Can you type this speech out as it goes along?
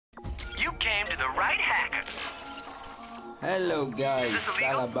You came to the right hacker. Hello guys,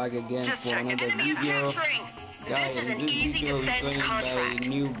 Salah back again for another video. Guys, this is an easy defend contract.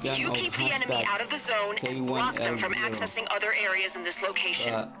 You keep the enemy out of the zone and block them from accessing other areas in this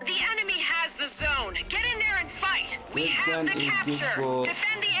location. The enemy has the zone. Get in there and fight. We have the capture.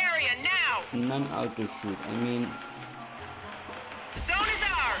 Defend the area now. Non-auto shoot. I mean, zone is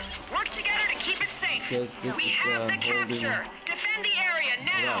ours. Work together to keep it safe. We have the capture. Defend the area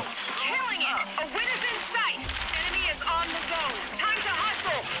now. Killing it. A win is in sight. Enemy is on the zone. Time to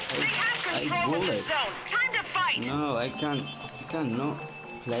hustle. They have control of the zone. Time to fight. No, I can't not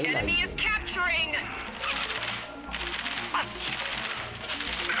play like enemy is capturing.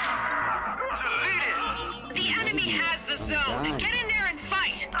 The enemy has the zone. Get in there and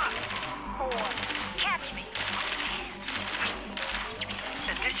fight. Catch me.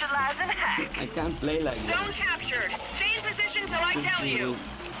 Initializing hack. I can't play like zone that. Captured. Stay in position till I tell you.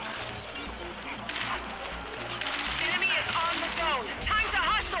 Enemy is on the zone. Time to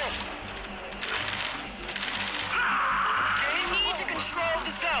hustle. They need to control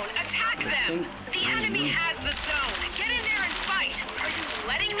the zone. Attack them. The enemy has the zone. Get in there and fight. Are you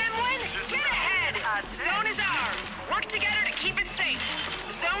letting them win? Get ahead. Zone is ours. Work together to keep it safe.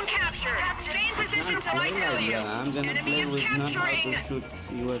 Zone captured. Stay in position till I tell you. Enemy is capturing.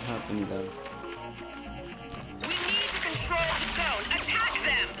 See what happened though. We need to control the zone. Attack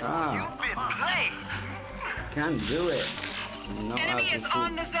them. You've been played. Can't do it. No enemy is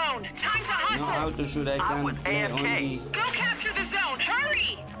on the zone. Time to hustle. No auto shoot. I can't play AFK. only. Go capture the zone.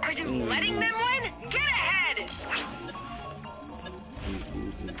 Hurry. Are you letting them win? Get ahead.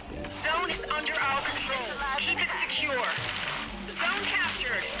 Zone is under our control. Keep it secure. Zone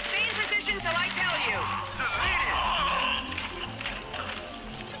captured. Stay in position till I tell you.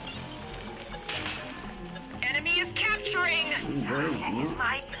 Enemy is capturing. It's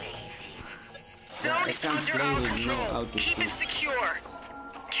my place. Zone is under our control. Keep it secure.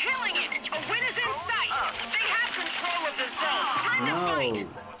 Killing it. A win is in sight. They have control of the zone. Time to fight.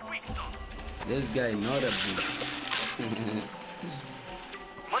 This guy not a beat.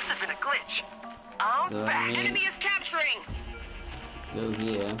 Must have been a glitch. I'm So, back. Enemy is capturing. Go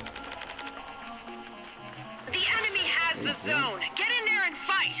here. The enemy has the zone. Get in there and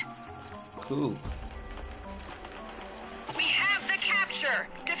fight. Cool. We have the capture.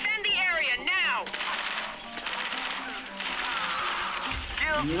 Defend the area now.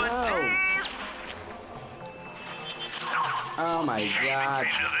 Skills for No. days. Oh my god.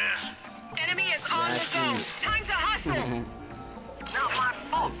 Enemy is on the zone. Time to hustle. Not my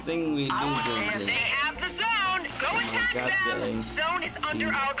fault. I think we do this. They have the zone. Go attack God, them. damn. Zone is under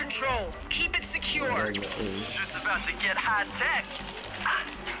our control. Keep it secure. Just about to get high tech.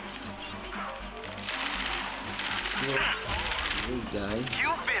 This guy.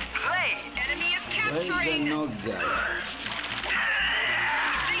 You've been played. Enemy is Where is the capturing. knock guy?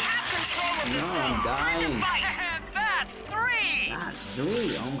 They have control of the No, zone. I'm Time to dying. fight. That's 3. Ah,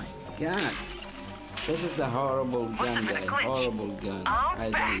 3. Oh my god. This is a horrible gun, guy. Horrible gun. I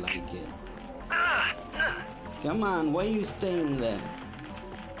don't like it. Come on, why are you staying there?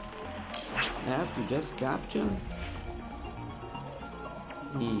 I have to just capture?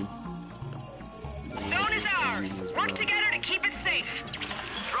 Zone is ours. Work together to keep it safe.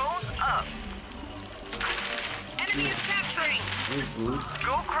 Drones up. Enemy is capturing. This good.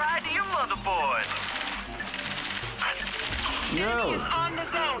 Go cry to your motherboard. Enemy is No! on the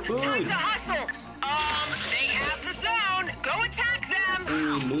zone. Good. Time to hustle. They have the zone. Go attack them.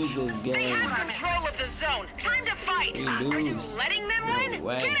 And we lose this They game. have control of the zone. Time to fight. We Are you lose. letting them No win?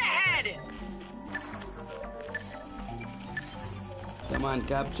 way. Get ahead. Come on,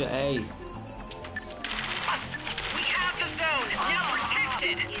 capture A. We have the zone. Now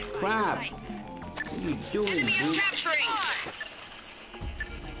protected. Crap! What are you doing, Enemy is dude? capturing.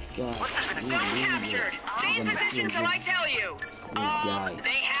 God, Zone captured. Stay in position till I tell you. guy.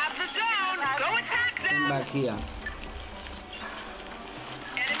 They have the zone. Go attack Come them. back here.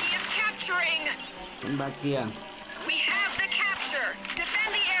 Enemy is capturing. Come back here. We have the capture.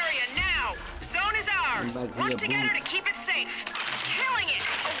 Defend the area now. Zone is ours. Come back Work here, together boom. to keep it safe. Killing it.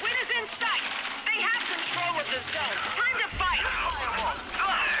 A win is in sight. They have control of the zone. Time to fight.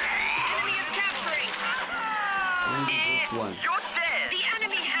 Enemy is capturing. Only this one. You're dead. The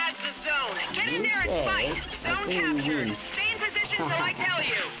enemy has the zone. Get in there and Okay. fight. I Zone think we captured. win. Stay in position till I tell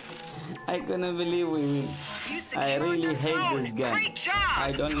you. I couldn't believe we win. You I secured really the hate zone. this gun. Great job.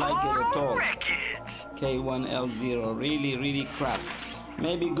 I don't like it at all. Wreckage. K1L0, really crap.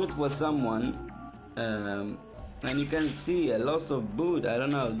 Maybe good for someone. And you can see a loss of boot. I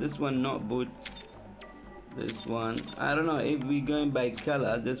don't know, this one not boot. This one, I don't know if we're going by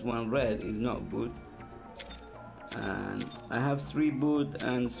color. This one red is not good. And I have 3 boot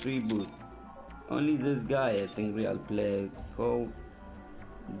and 3 boot. Only this guy, I think, real player called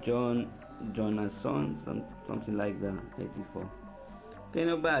Jonasson, something like that. 84. Okay,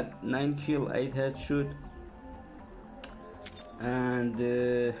 not bad. 9 kill, 8 headshot. And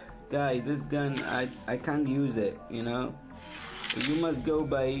guy, this gun I can't use it. You know, you must go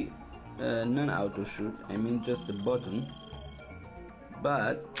by non-auto shoot. I mean, just the button.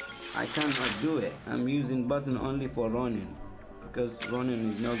 But I cannot do it. I'm using button only for running, because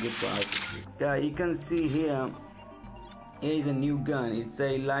running is no good for auto. Guys, you can see here is a new gun. It's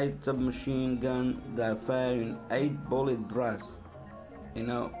a light submachine gun that fires 8 bullet brass. You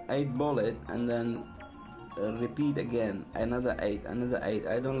know, 8 bullet, and then repeat again, another 8, another 8.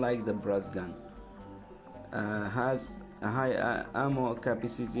 I don't like the brass gun. Has a high ammo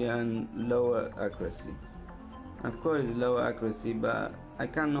capacity and lower accuracy. Of course, lower accuracy, but I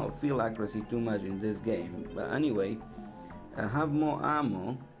cannot feel accuracy too much in this game. But anyway, I have more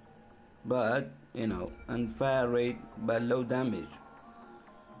ammo, but you know, and fire rate but low damage.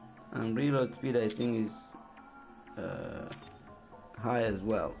 And reload speed, I think, is high as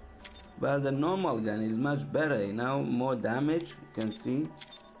well. But the normal gun is much better, you know, more damage. You can see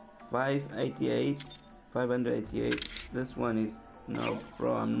 588, 588. This one is no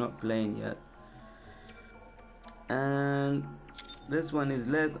pro. I'm not playing yet. And this one is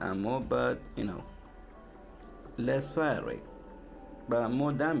less ammo, but you know, less fire rate, but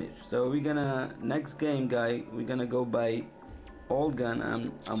more damage. So we're gonna, next game, guy, we're gonna go by all gun.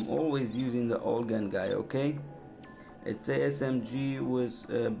 I'm always using the all gun, guy. Okay, it's a SMG with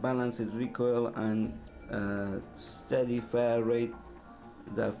balanced recoil and steady fire rate.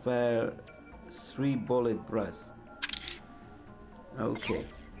 The fire 3 bullet burst.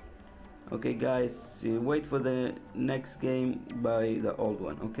 Okay guys, wait for the next game by the old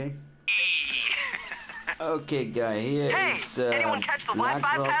one. Okay guy, here is anyone catch the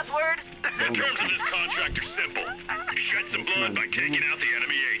Wi-Fi password? The terms of this contract are simple. Shed some blood by taking out the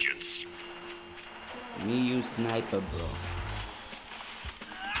enemy agents. Me use sniper, bro.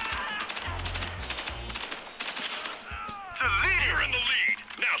 You're in the lead.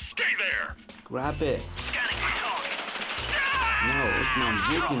 Now stay there. Grab it. No, it's not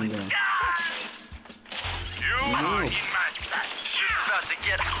working there. You are in my sight. She's about to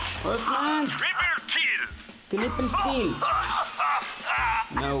get Osman! triple kill. Triple kill.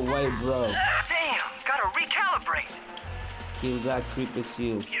 No way, bro. Damn, gotta recalibrate. Kill that creeper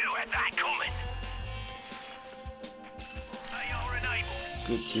seal. You had that coming. They are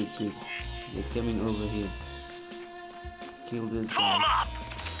enabled. Good. They're coming over here. Kill this Form guy. up.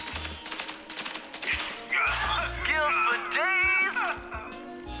 Skills for days.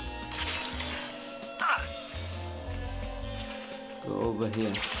 Go over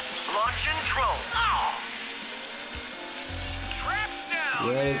here. Launching drone. Trap down.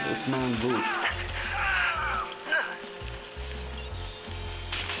 Where is Osman boot?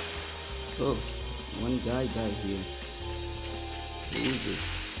 Oh, one guy died here. Who is it?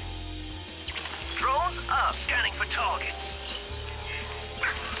 Drones up. Scanning for targets.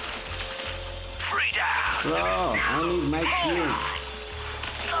 Free down. Bro, I need my kill.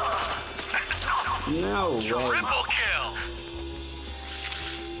 No way. Triple kill.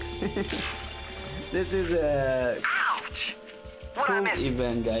 This is a Ouch. What I cool miss?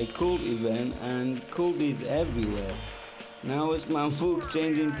 event, guy. Cool event, and cool is everywhere. Now it's my book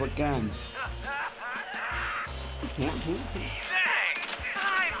changing for cam. Dang.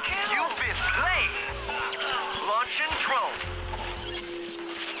 You've been played. Launching drone.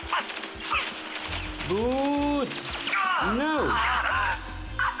 Boot! No!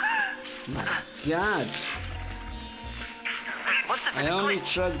 My God! Must have I been a only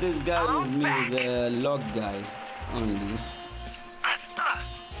glitch. trust this guy with me, the log guy, only.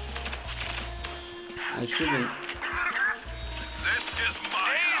 I shouldn't. This is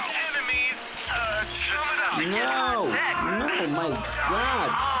my enemies. No! No, my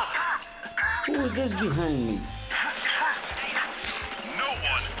God! Who is this behind me? No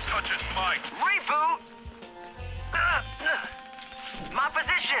one touches my... Reboot. My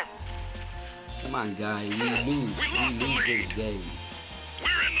position. Come on, guy, we lose. We lost the lose this lead. game.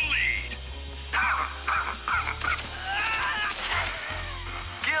 We're in the lead.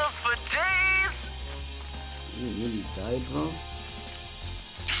 Skills for days. You really died, bro?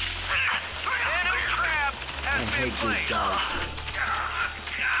 Enemy trap I has been hate this played. guy.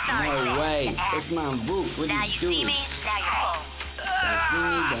 Sorry, No Matt. way. I It's asked. my boot. What Now are you you see doing? me, now you're home.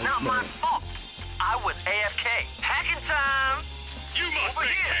 Not my fault. I was AFK. Hacking time. You must Over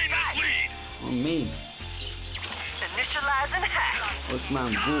here, maintain this guys. lead. On me. Initialize and hack. Osman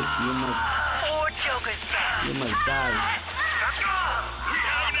Book, you must die. We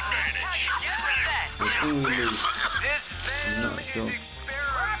have an advantage. I think we lose. No, so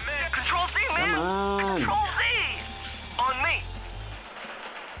Control Z, man. come on. Control Z. On me.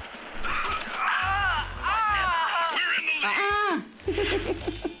 We're in the lead.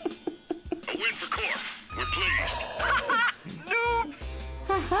 A win for Corp. We're pleased. Noobs.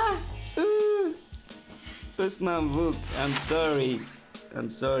 Osman Book, I'm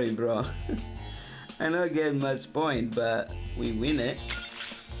sorry, bro. I don't get much point, but we win it.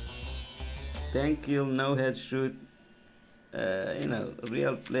 10 kill, no headshot. You know,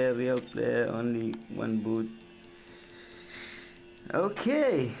 real player, only one boot.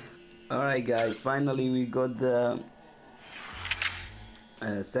 Okay, alright guys, finally we got the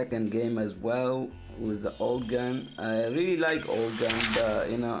second game as well with the old gun. I really like old gun,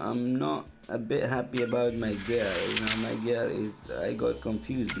 but you know, I'm not a bit happy about my gear. You know, my gear is, I got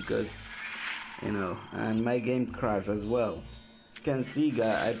confused because, you know, and my game crashed as well. You can see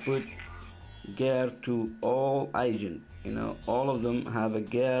guys, I put gear to all agent. You know, all of them have a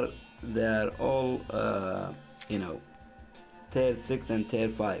gear. They're all you know, tier 6 and tier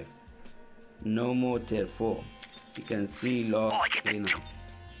 5. No more tier 4. You can see log, you know,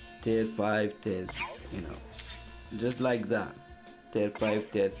 tier 5, tier, you know, just like that. Tier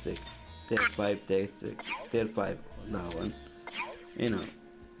 5, tier 6, tier 5, tier 6, tier 5, that one, you know,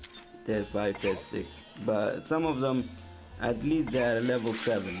 tier 5, tier 6. But some of them, at least they are level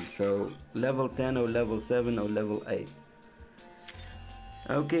 7, so level 10 or level 7 or level 8.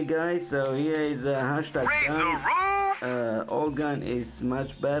 Okay guys, so here is a hashtag gun. All gun is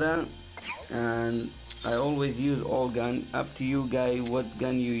much better, and I always use all gun. Up to you guys what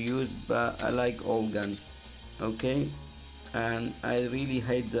gun you use, but I like all gun. Okay, and I really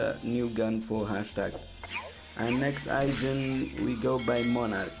hate the new gun for hashtag. And next item we go by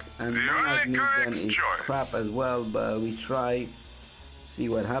Monarch, and Monarch new gun is crap as well, but we try, see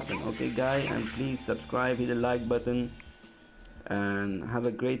what happens. Okay guys, and please subscribe, hit the like button, and have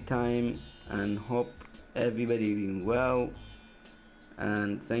a great time, and hope everybody doing well,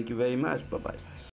 and thank you very much. Bye bye.